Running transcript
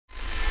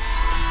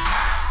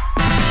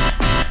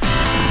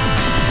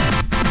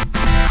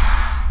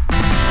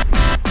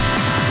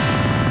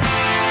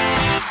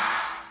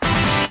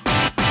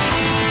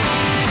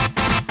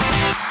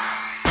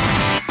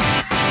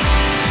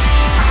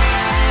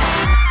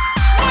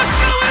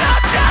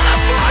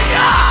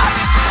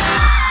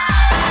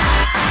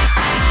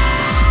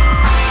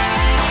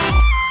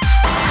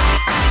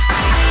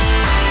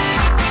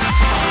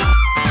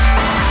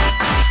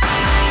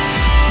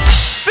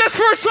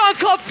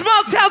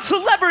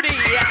celebrity.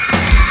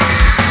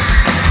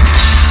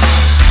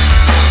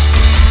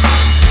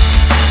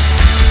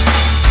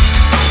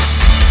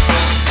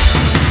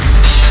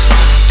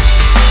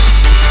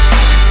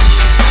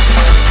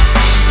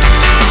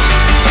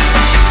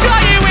 Saw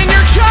you in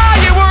your car,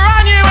 you were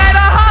on your way to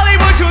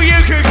Hollywood so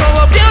you could go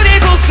a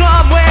beautiful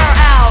somewhere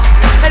else.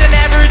 And I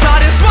never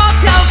thought a small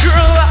town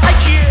girl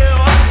like you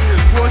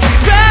would get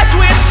past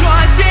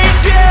Wisconsin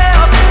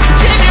jail.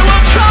 Give you a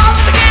call,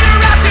 get her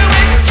after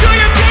it, so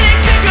you're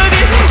getting sick of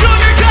it. Know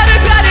you're gonna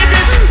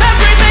benefit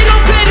every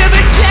little bit of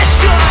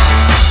attention.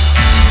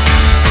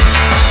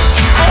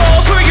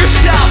 All for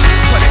yourself.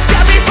 What I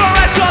said before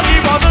I saw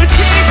you on the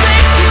TV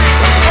screen.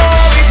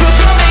 Always look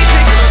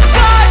amazing.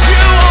 Thought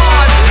you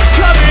on,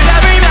 covered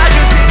every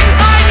magazine.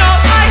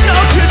 I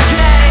know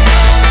today.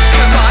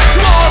 And my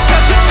small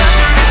town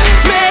celebrity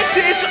make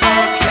this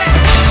okay.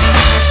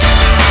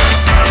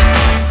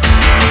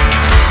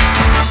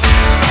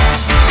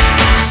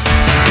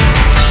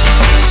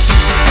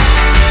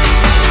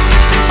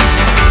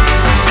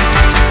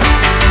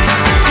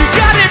 You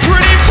got it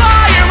pretty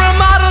far. You're a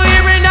model,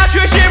 you're an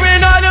actress, you're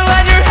an idol,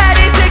 and your head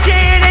is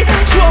getting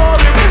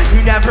swollen.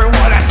 You never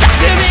wanna talk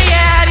to me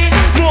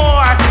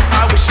anymore.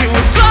 I wish it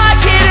was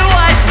like it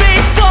was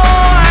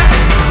before.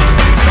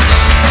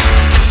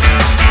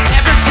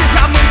 Ever since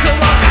I moved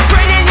along,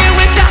 bringing you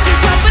in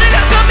thousands of, but it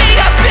doesn't mean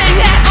a thing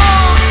at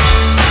all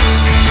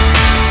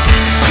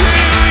to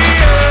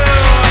you.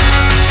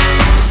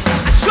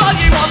 I saw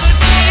you on the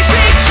TV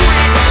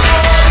screen,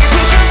 always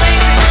look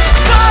amazing.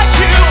 Thought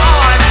you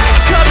on,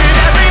 covered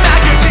every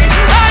magazine.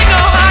 I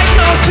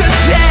know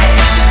today.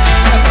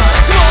 And my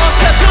small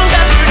town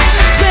celebrity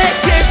make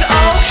this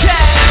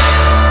okay.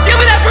 Give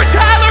it up for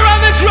Tyler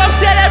on the drum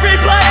set,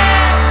 everybody.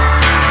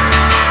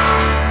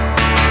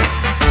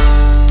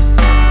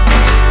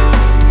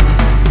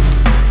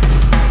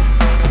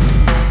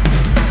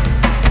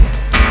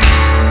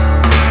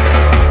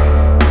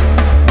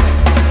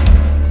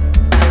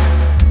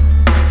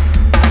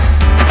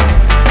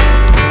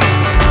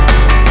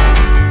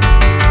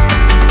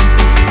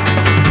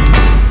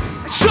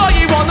 I saw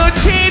you on the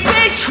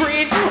TV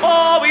screen,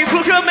 always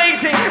look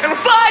amazing, and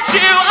find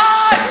you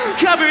on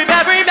covered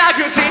every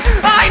magazine.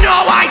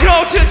 I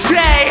know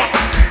today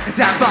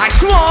that my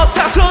small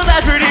town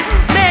celebrity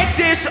make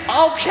this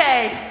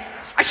okay.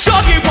 I saw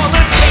you on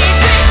the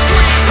TV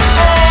screen,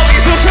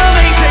 always look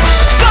amazing,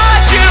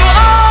 find you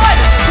on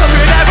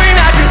covered every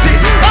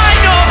magazine.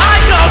 I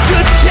know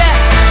today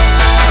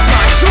that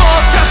my small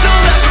town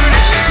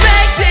celebrity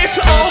make this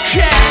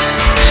okay.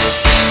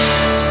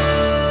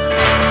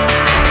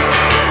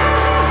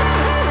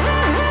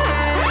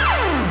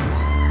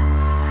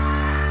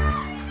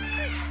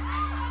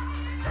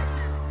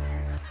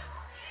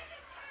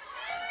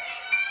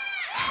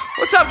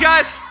 What's up,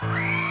 guys?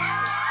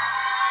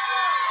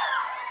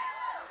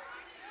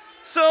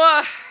 So,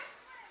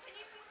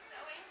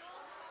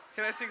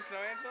 can I sing Snow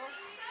Angel?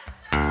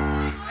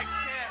 I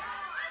can't.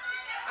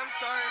 I'm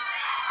sorry.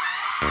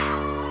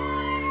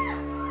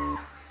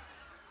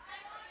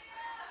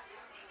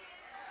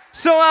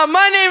 So,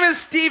 my name is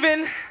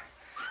Steven.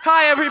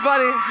 Hi,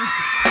 everybody.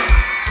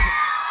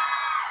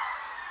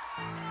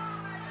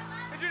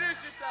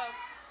 Introduce yourself.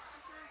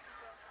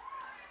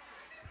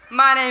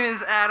 My name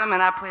is Adam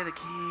and I play the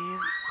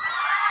keys.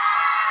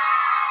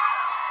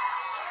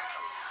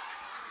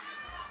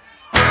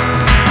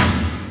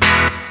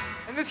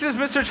 And this is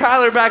Mr.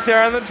 Tyler back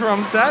there on the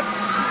drum sets.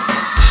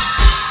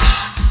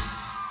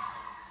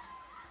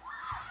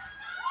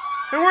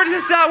 And we're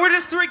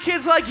just three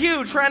kids like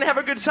you trying to have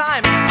a good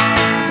time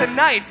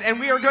tonight, and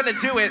we are gonna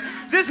do it.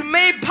 This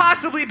may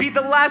possibly be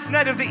the last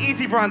night of the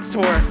Easy Bronze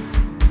tour.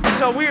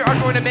 So we are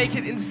going to make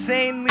it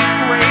insanely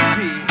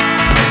crazy.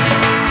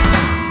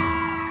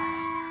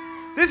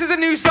 This is a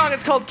new song,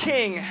 it's called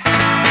King.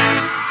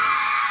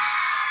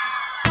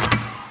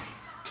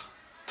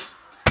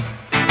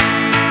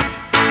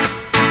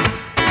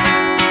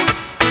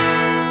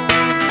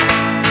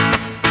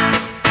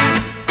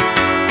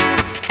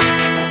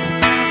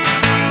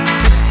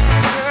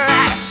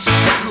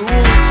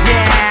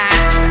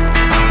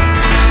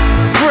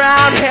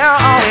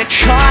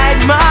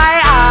 Caught my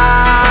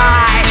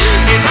eye,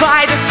 and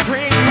by the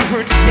spring we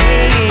were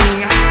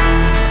dating.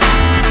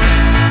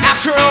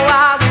 After a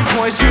while we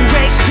boys a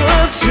waste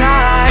of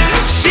time.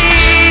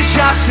 She's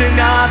just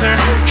another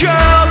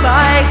girl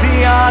like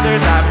the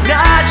others. I'm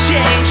not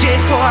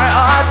changing for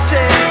a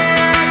thing.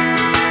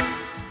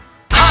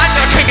 I'm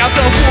the king of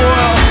the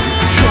world,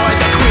 you're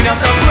the queen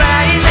of the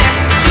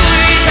playlist.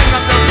 Please hang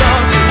up the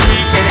phone, we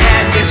can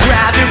end this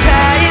rather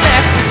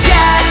painless.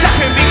 Yes, I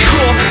can be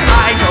cruel,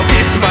 I know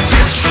this much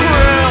is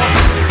true.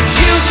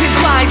 You can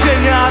find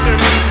another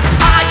me,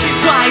 I can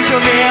find a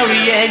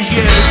million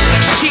you.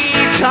 She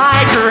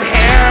dyed her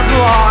hair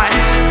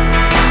blonde,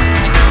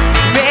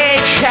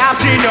 made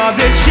captain of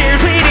the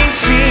cheerleading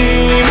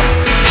team,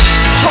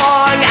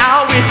 hung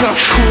out with the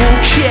cool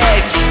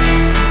kids,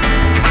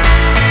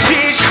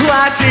 teach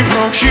class and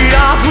broke it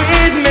off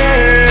with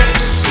me.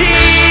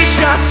 She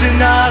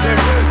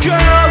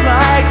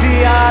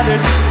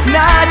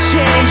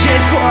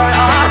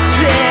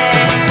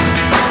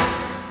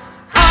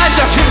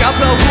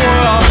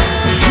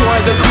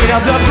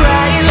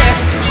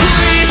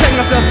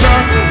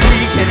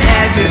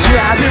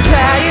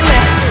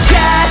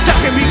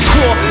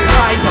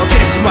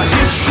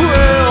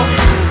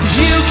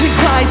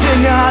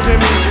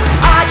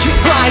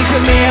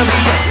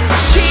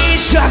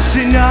just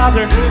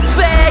another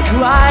fake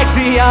like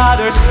the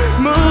others,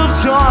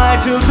 moved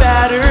on to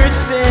better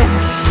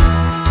things.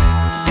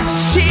 And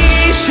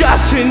she's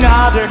just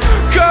another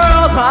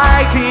girl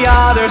like the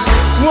others,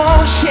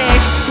 won't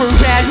change for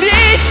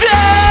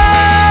anything.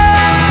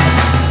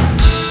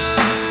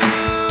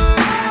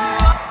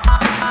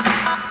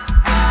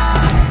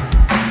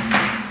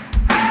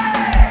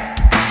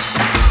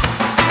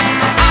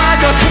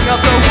 King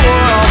of the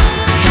world,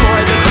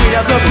 you're the queen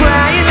of the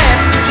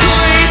playlist.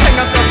 Please hang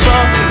up the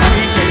phone,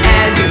 we can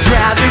end this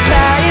rather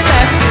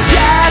painless.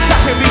 Yes, I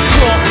can be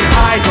cruel,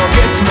 I know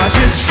this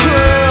much is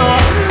true.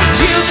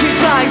 You can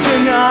find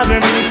another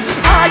me,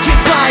 I can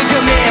find a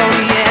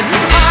million.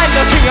 I'm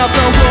the king of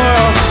the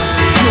world,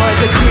 you're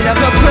the queen of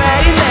the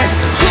playlist.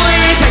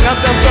 Please hang up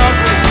the phone,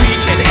 we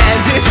can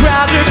end this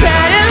rather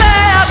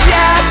painless.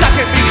 Yes, I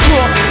can be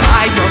cruel,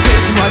 I know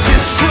this much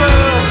is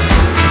true.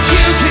 You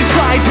can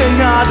find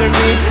another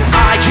me,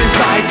 I can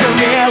find a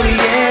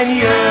million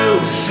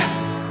yous.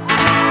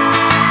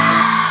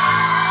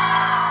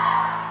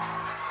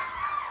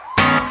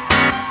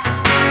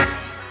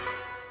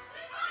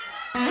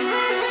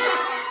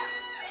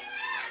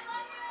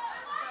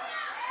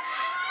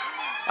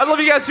 I love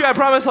you guys too, I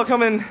promise I'll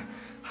come and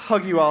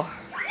hug you all.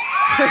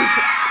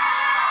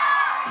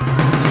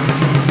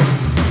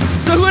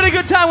 So who had a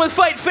good time with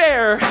Fight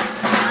Fair?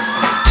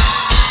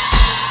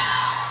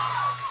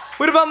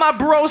 What about my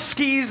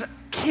broskies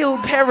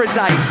killed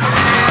Paradise?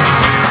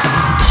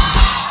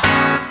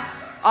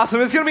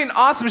 Awesome, it's gonna be an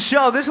awesome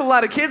show. There's a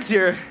lot of kids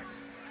here.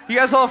 You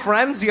guys all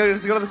friends? You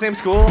guys go to the same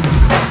school?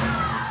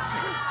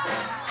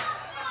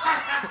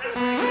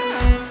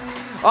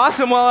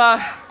 Awesome,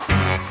 well,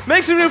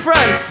 make some new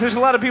friends. There's a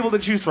lot of people to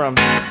choose from.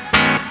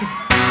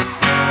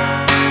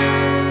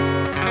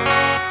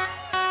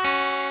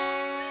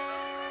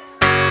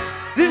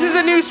 This is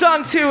a new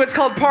song too, it's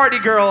called Party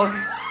Girl.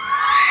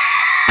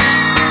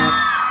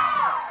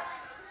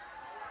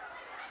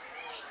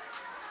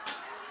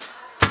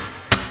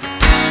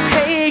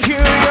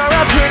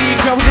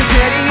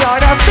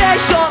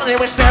 I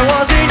wish there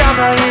was a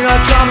number you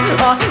could come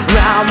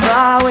around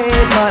my way,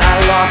 but I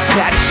lost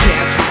that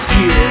chance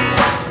with you.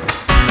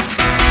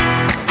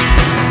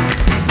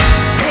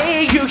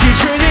 Hey, you can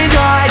turn the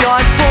night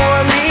on for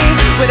me,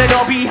 but I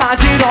know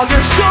behind it all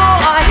you're so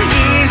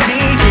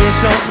uneasy.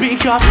 So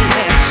speak up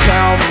and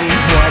tell me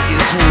what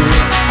is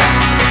real.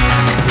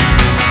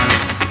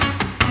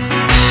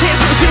 It's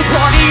to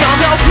party on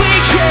the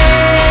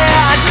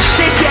weekend.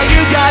 They say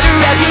you got a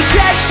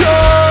reputation.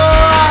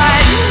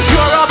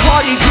 You're a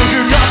party girl,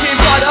 you're nothing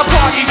but a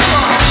party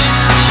girl.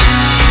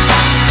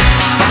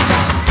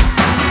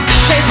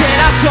 And then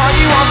I saw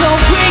you on the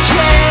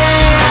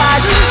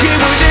weekend. You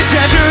were the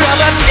center of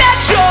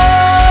attention.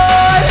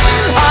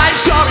 I'm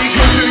sorry,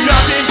 girl, you're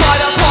nothing but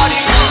a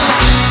party girl.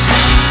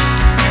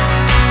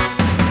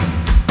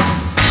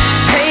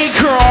 Hey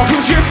girl,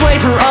 who's your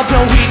flavor of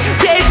the week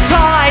this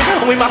time?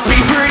 We must be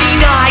pretty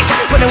nice,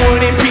 but I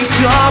wouldn't be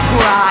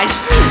surprised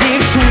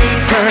if sweet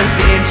turns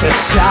into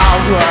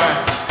sour.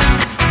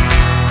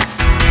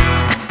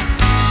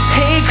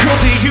 Girl,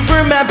 do you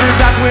remember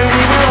back when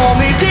we were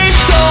only this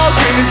tall?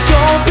 Dreaming so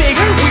big,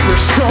 we were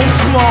so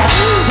small.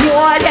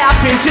 What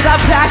happened to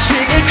that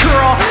passionate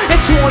girl that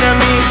sworn to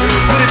me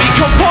would have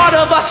become part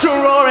of a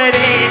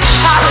sorority?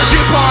 I heard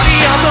you party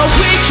on the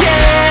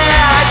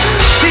weekend.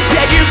 They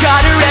said you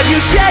got a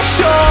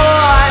reputation.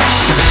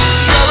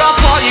 You're a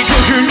party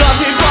girl, you're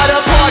nothing but a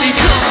party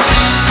girl.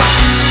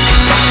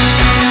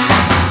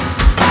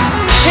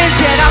 And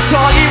then I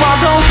saw you on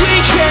the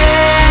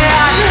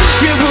weekend.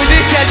 You were the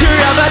center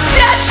of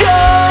attention.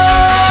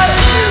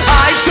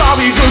 I'm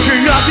sorry, girl, you're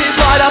nothing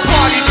but a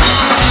party girl.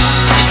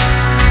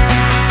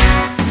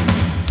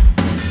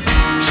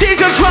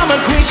 She's a drama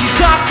queen, she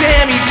talks to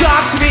him, he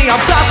talks to me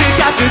about this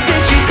after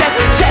thing she said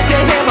to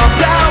him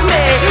about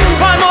me.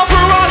 I'm all for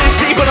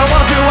honesty, but I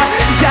wonder what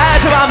he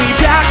says about me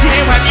back to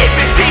him, like if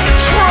it's even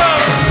true.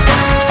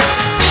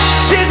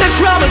 She's a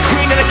drama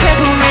queen and I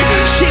can't believe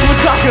she would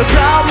talk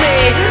about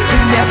me, but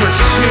never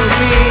to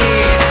me.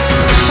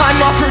 I'm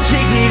all for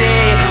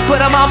dignity,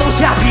 but I'm almost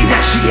happy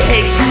that she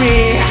hates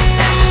me.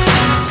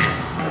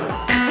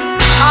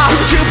 I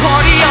heard you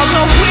party on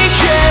the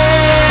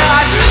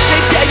weekend.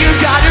 They said you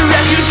got a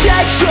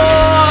reputation.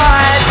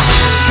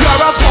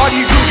 You're a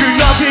party girl, you're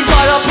nothing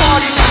but a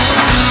party girl.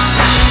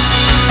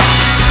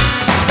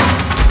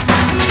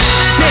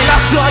 Then I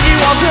saw you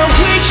on the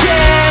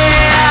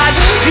weekend.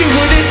 You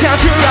were the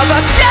center of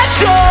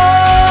attention.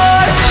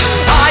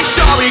 I'm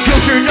sorry,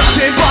 girl, you're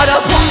nothing but a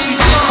party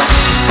girl.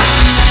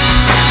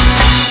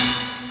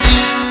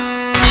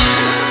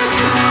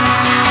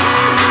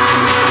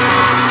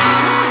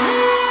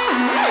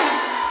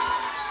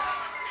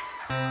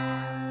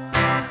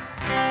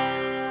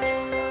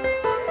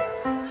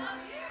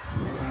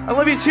 I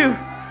love you too.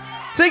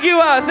 Thank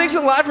you, thanks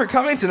a lot for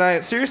coming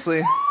tonight,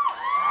 seriously.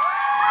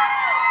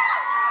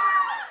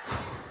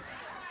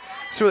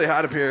 It's really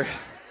hot up here.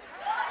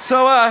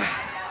 So,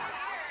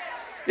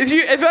 if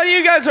any of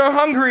you guys are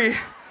hungry,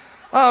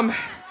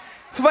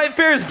 Fight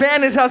Fair's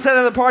van is outside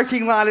of the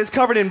parking lot. It's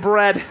covered in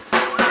bread.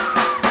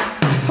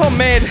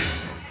 Homemade.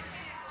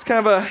 It's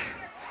kind of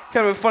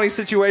a funny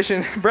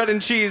situation. Bread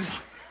and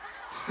cheese.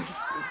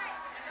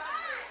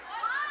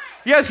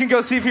 You guys can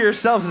go see for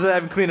yourselves as I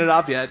haven't cleaned it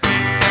up yet.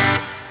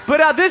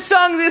 But this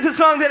song is a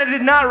song that I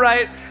did not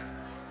write.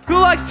 Who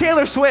likes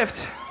Taylor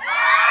Swift?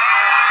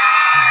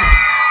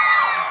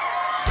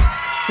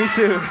 Me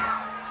too.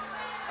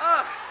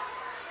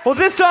 Well,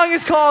 this song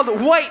is called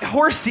White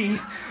Horsey.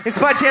 It's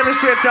by Taylor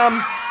Swift.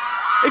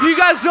 If you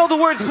guys know the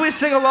words, please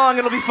sing along.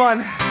 It'll be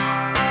fun.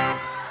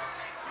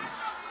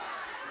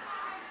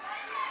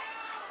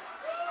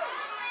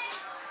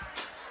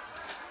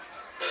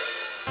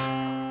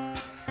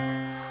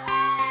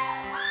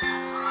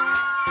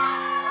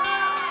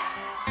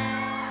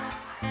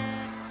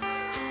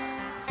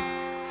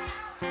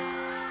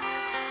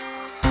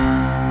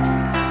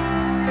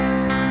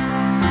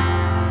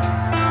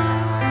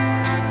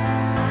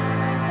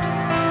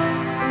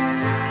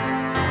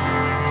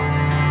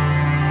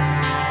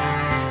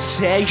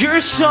 Say you're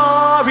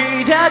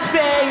sorry, that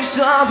face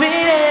of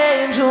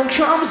an angel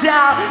comes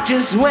out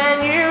just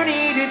when you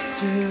need it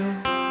to.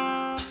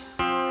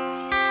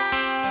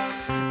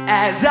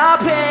 As I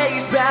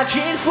pace back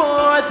and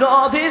forth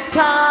all this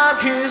time,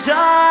 'cause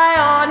I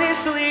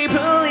honestly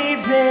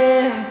believed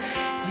in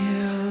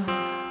you.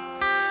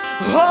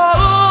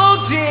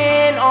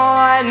 Holding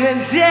on, the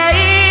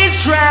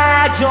days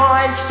dragged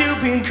on.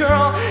 Stupid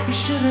girl, you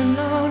should've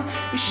known,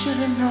 you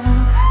should've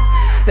known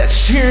that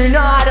you're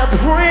not a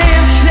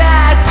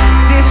princess.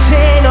 This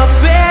ain't a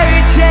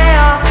fairy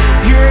tale.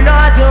 You're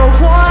not the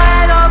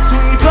one I'll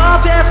sweep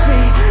off their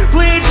feet,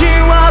 lead you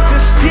up the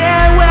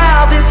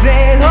stairwell. This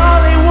ain't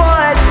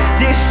Hollywood,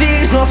 this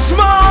is a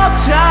small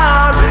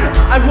town.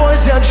 I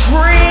was a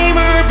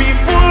dreamer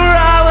before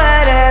I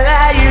went and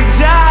let you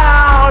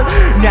down.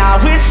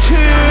 Now it's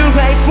too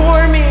late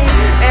for me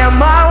and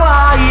my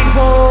white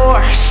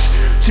horse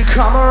to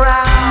come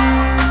around.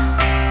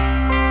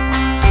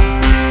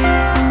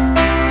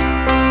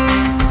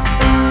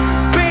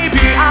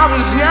 I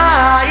was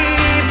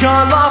naive,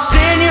 got lost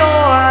in your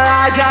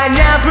eyes. I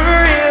never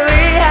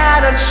really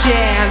had a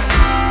chance.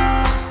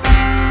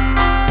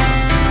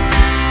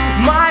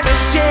 My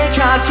mistake,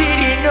 I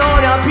didn't know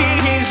to be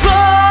his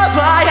love.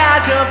 I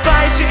had to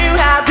fight to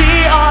have the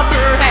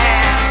upper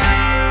hand.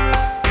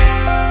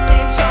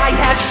 And I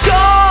had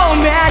so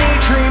many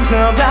dreams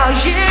about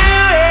you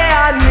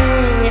and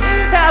me,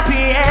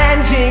 happy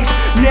endings.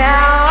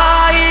 Now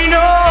I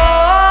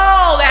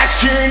know that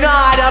you're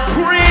not a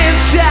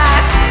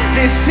princess.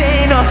 This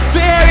ain't a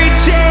fairy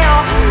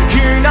tale.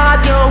 You're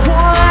not the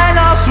one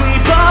I'll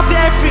sweep off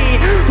their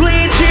feet,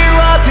 lead you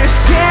up the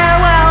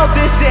stairwell.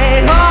 This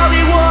ain't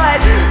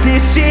Hollywood,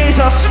 this is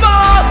a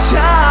small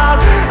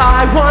town.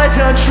 I was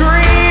a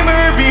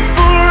dreamer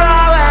before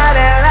I went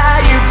and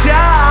let you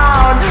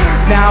down.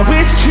 Now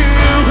it's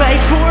too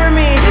late for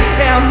me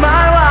and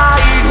my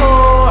white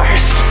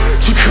horse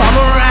to come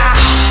around.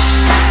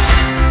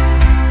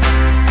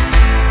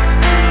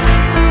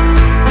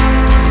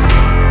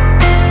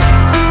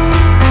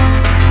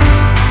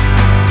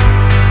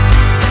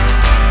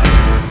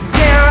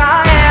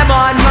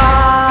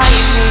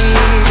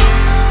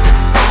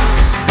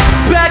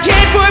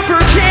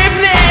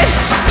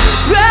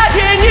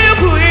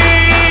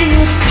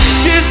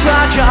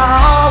 Like I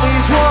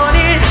always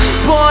wanted,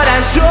 but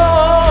I'm so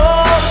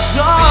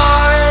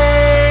sorry.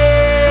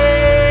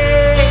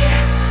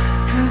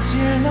 'Cause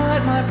you're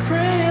not my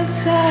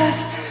princess.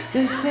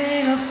 This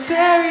ain't a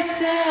fairy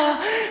tale.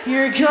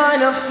 You're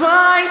gonna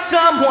find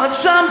someone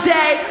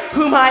someday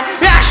who might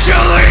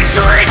actually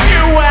treat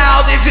you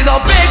well. This is a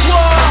big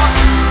world,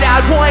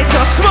 that was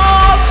a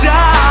small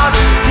town.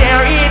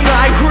 They're in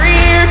my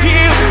rear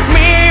view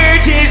mirror,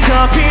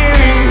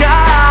 disappearing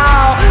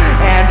now.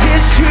 And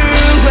it's too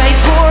late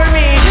for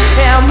me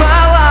and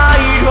my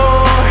white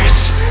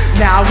horse.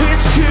 Now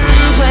it's too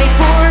late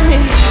for me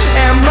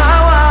and my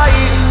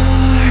white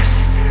horse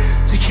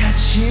to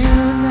catch you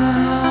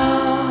now.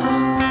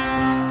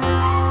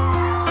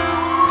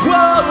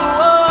 Whoa,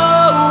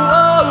 whoa,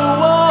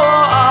 whoa,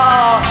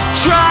 whoa.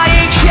 Try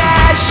and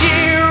catch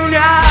you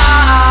now.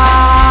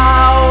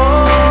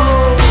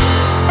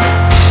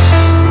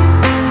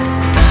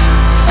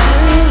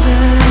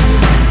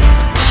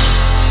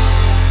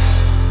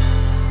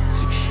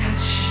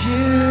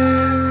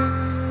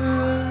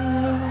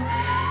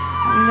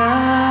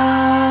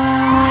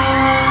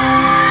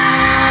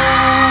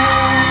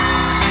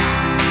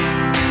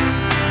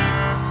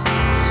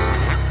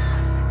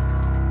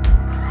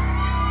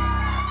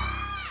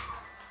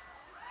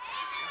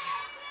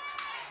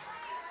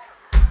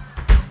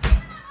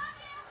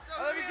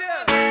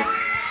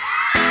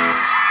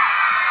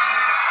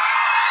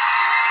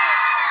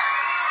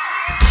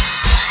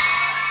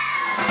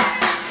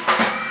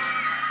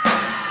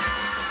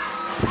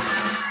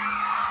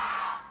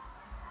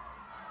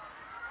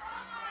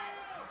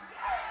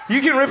 You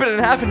can rip it in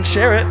half and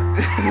share it.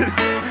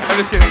 I'm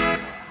just kidding.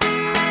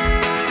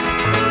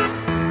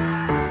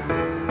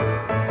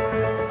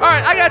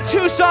 Alright, I got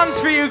 2 songs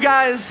for you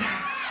guys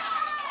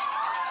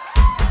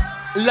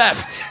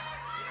left.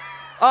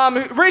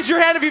 Raise your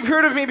hand if you've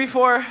heard of me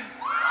before.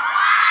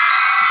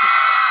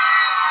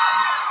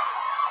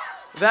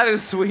 That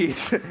is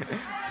sweet.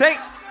 I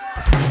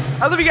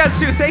love you guys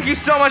too. Thank you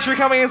so much for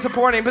coming and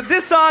supporting. But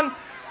this song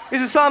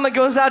is a song that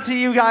goes out to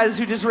you guys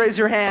who just raised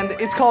your hand.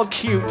 It's called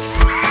Cutes.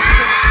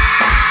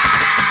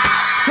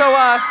 So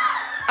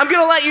I'm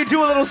gonna let you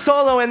do a little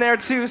solo in there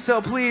too,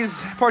 so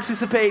please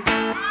participate.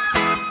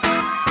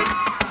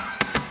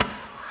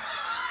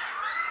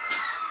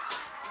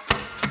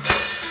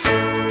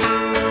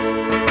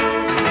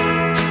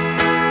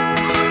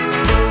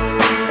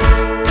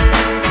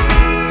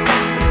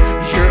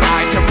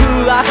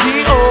 Like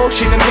the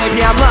ocean, and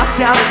maybe I'm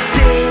lost out at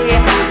sea.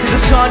 Did the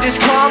sun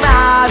just come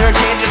out, or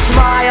did you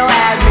smile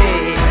at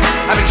me?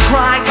 I've been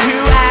trying to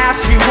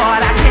ask you, but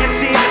I can't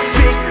seem to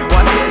speak.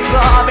 Was it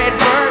love at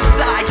first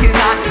sight? 'Cause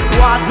I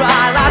walked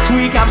by last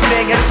week, I'm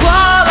singing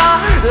la la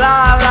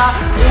la la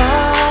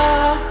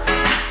la.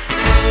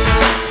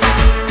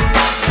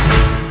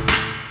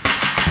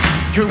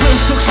 Your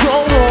lips look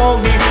so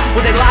lonely,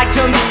 would they like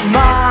to meet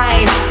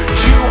mine?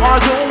 You are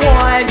the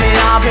one that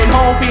I've been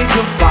hoping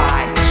to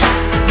find.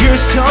 You're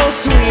so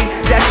sweet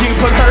that you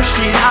put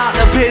Hershey out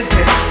of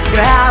business.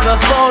 Gonna have a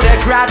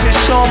photograph to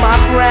show my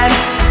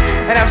friends,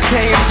 and I'm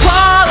saying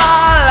la la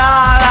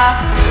la la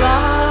la.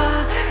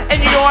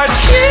 And yours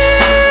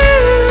cute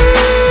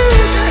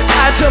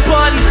as a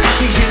button,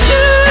 things you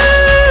do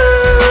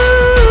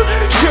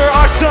sure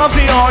are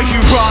something. Are you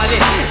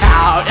running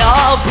out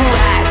of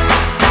breath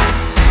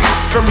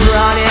from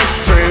running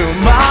through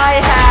my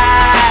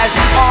head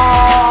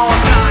all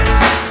night?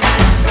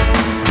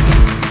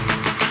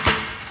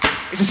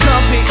 Is there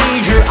something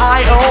in your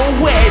eye?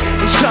 Oh wait,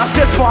 it's just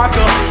a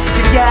sparkle.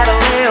 You can get a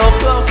little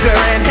closer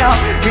and help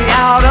me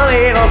out a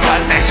little,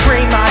 'cause I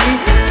scream I be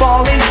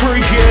falling for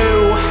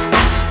you.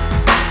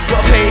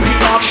 Well baby,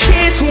 all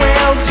kiss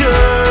will do.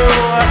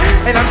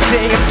 And I'm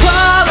singing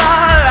la la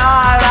la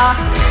la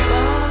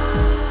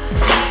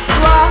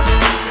la.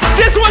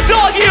 This one's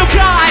all you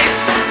guys,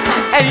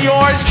 and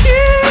yours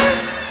cute.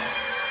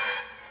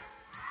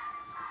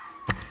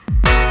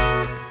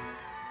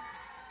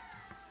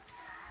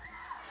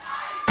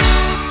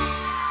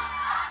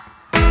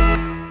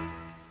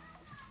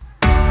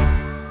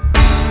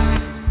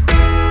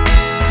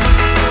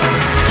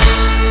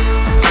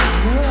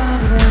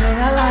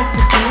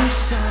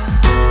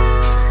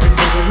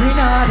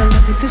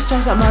 The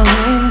stars out my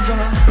window,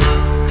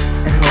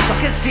 and hope I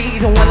can see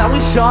the one that we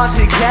saw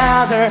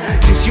together,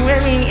 just you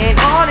and me. And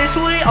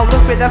honestly, I'll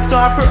look at that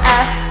star forever.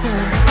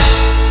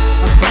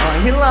 I'm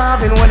falling in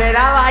love, and wouldn't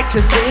I like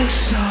to think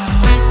so?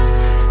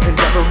 And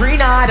every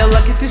night I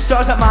look at the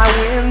stars out my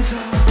window,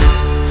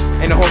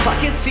 and I hope I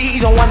can see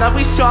the one that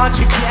we saw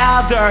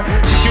together,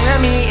 just you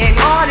and me. And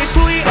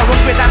honestly, I'll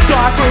look at that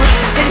star forever.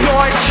 And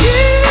yours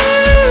cute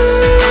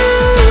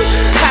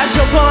as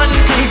a button,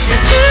 please you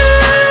too.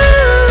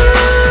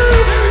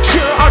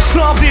 Or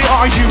something,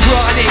 are you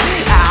running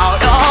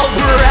out of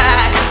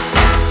breath?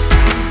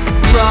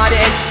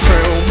 Running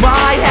through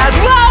my head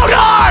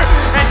louder,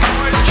 and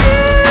yours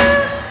cute.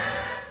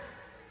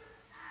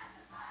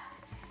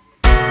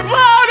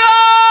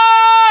 Louder!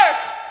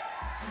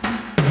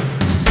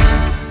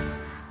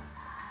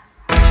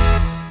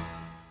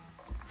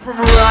 From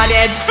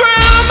running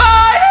through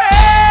my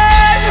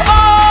head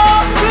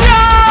all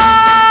night.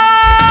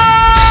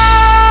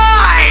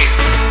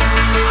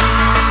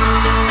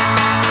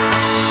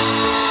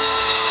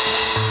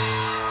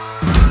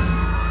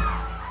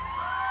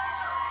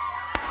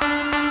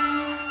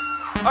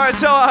 Alright,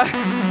 so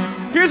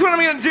here's what I'm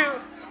gonna do.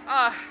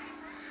 I'm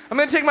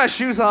gonna take my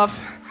shoes off.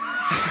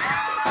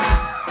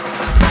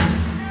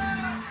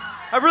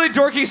 I have really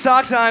dorky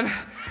socks on,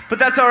 but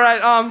that's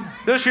alright.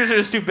 Those shoes are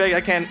just too big,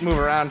 I can't move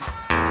around.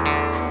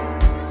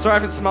 Sorry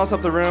if it smells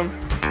up the room.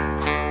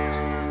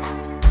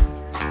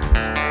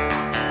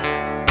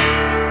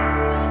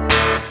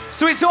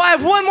 Sweet, so I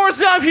have one more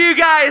song for you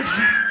guys.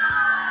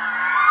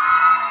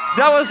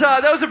 That was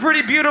a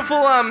pretty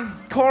beautiful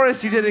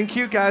chorus you did in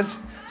Cute, guys.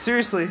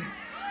 Seriously.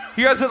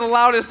 You guys are the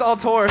loudest all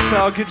tour,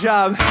 so good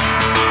job.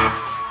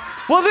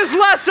 Well, this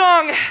last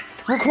song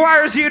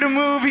requires you to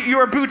move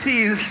your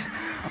booties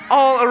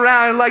all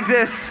around like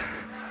this.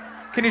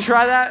 Can you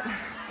try that?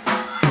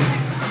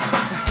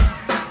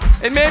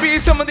 And maybe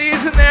some of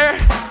these in there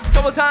a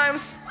couple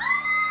times.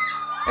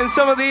 And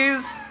some of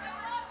these.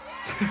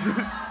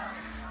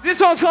 This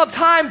song's called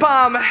Time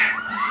Bomb.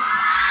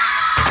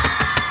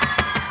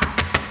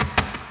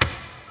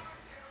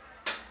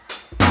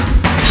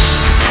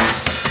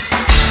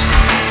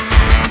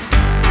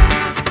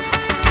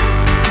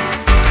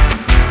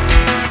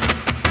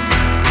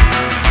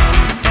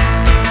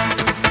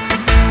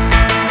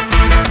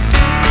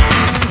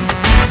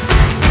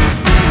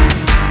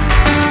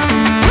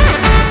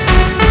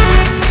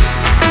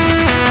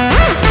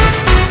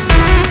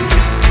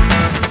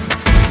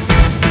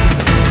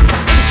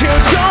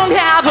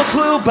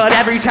 But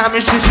every time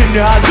it's just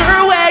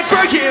another way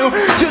for you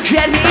to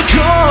get me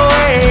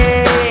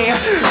going,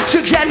 to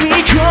get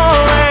me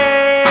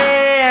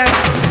going.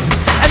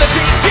 And the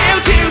things you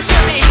do to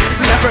me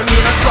never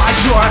mean a slide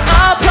your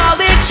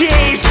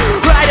apologies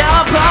right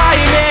up by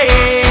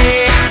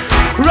me,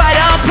 right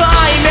up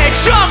by me.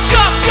 Jump,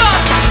 jump,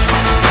 jump.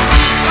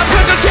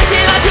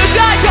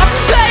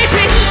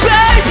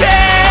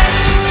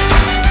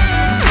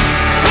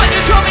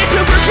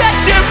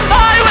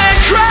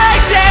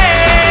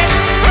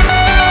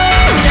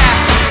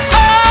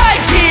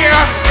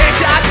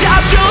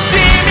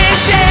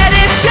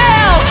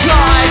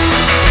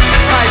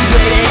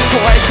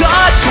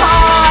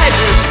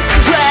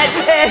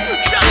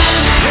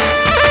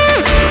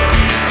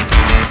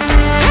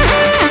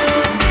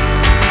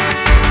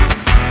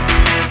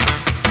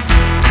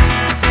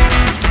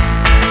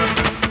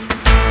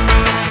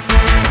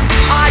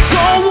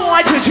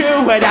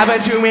 I've been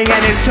doing,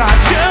 and it's time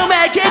to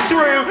make it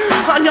through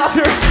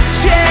another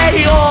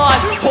day on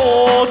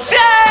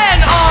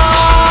holding on.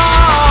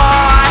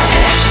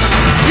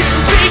 You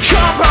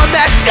become a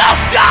mess, so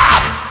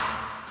stop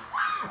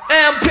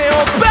and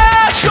build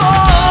back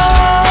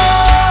on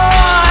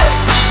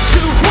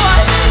to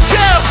what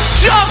you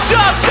jump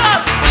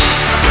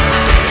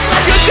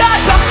like a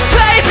dive,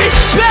 baby,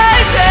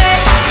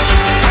 baby.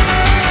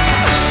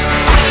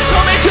 You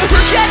told me to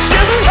forget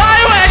you,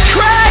 I went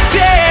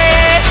crazy,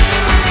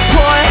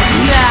 but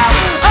now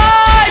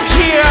I'm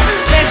here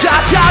and I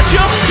thought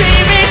you'll see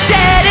me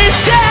standing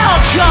still,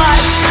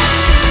 'cause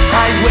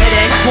I'm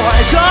waiting for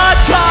the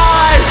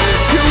time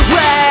to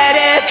let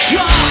it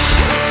go.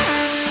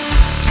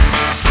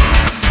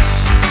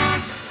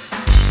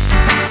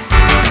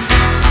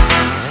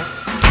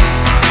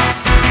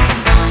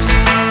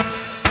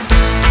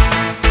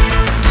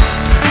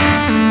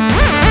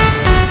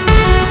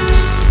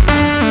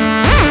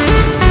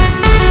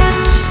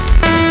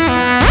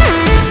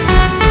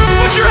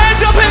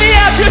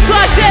 Just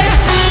like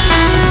this.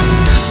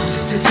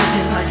 To take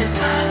it like a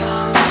time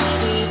bomb,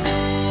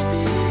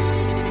 baby.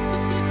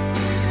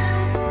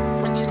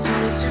 When you told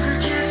me to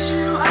forget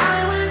you,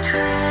 I went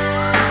crazy.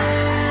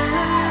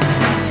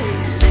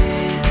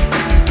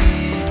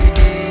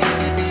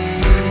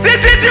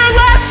 This is your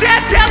last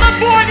chance,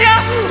 California.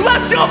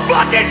 Let's go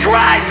fucking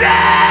crazy.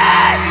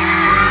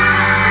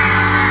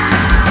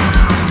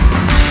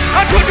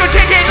 I took your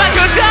ticket like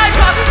a time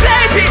bomb,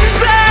 baby,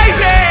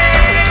 baby.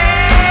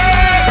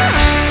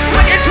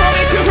 When you told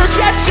me to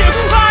forget you,